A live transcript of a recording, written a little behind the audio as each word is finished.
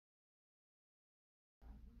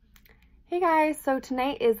Hey guys, so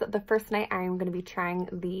tonight is the first night I'm going to be trying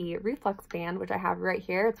the Reflux band, which I have right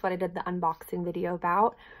here. It's what I did the unboxing video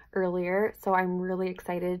about earlier, so I'm really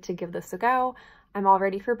excited to give this a go. I'm all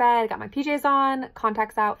ready for bed, got my PJs on,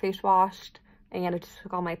 contacts out, face washed, and I just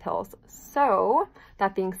took all my pills. So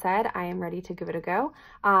that being said, I am ready to give it a go.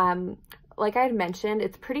 Like I had mentioned,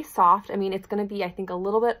 it's pretty soft. I mean, it's going to be, I think, a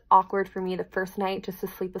little bit awkward for me the first night just to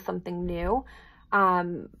sleep with something new.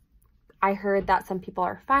 I heard that some people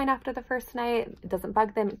are fine after the first night. It doesn't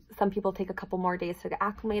bug them. Some people take a couple more days to get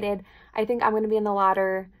acclimated. I think I'm going to be in the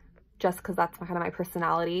latter just because that's kind of my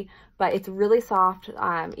personality. But it's really soft.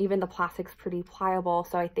 Even the plastic's pretty pliable.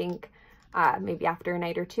 So I think maybe after a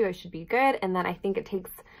night or two, I should be good. And then I think it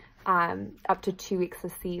takes up to 2 weeks to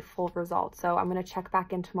see full results. So I'm going to check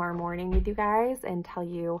back in tomorrow morning with you guys and tell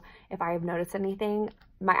you if I have noticed anything.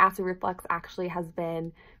 My acid reflux actually has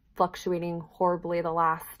been fluctuating horribly the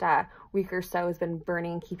last week or so, has been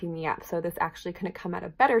burning, keeping me up. So this actually couldn't come at a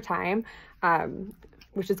better time,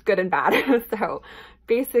 which is good and bad. So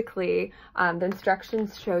basically, the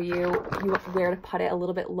instructions show you where to put it a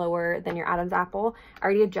little bit lower than your Adam's apple. I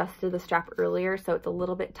already adjusted the strap earlier, so it's a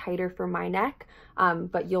little bit tighter for my neck,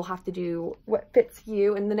 but you'll have to do what fits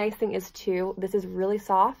you. And the nice thing is too, this is really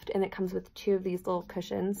soft and it comes with 2 of these little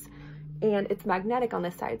cushions and it's magnetic on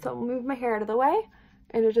this side. So I'll move my hair out of the way.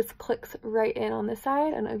 And it just clicks right in on this side.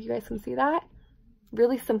 I don't know if you guys can see that.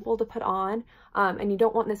 Really simple to put on. And you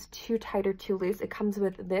don't want this too tight or too loose. It comes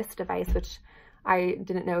with this device, which I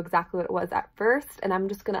didn't know exactly what it was at first. And I'm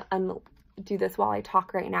just gonna undo this while I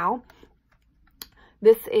talk right now.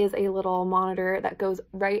 This is a little monitor that goes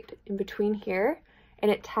right in between here.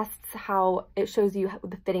 And it tests how, it shows you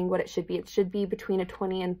the fitting, what it should be. It should be between a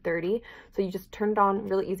 20 and 30. So you just turn it on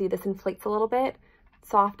really easy. This inflates a little bit.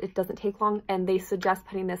 Soft, it doesn't take long, and they suggest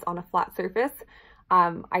putting this on a flat surface. I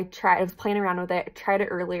was playing around with it, tried it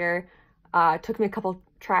earlier, took me a couple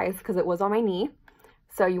tries because it was on my knee.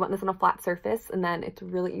 So you want this on a flat surface, and then it's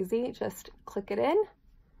really easy. Just click it in,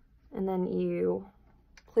 and then you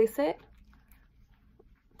place it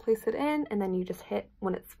in, and then you just hit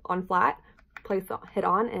when it's on flat, hit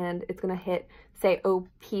on, and it's gonna hit, say,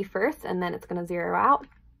 OP first, and then it's gonna zero out,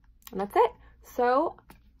 and that's it. So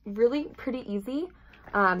really pretty easy.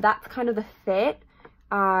 That's kind of the fit.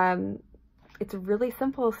 It's really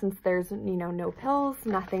simple since there's, no pills,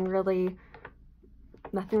 nothing really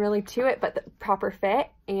to it, but the proper fit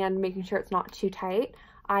and making sure it's not too tight.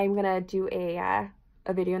 I'm gonna do a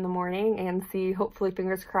video in the morning and see, hopefully,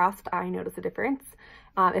 fingers crossed, I notice a difference.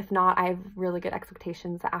 If not, I have really good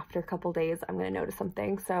expectations that after a couple days, I'm gonna notice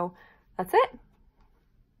something. So that's it.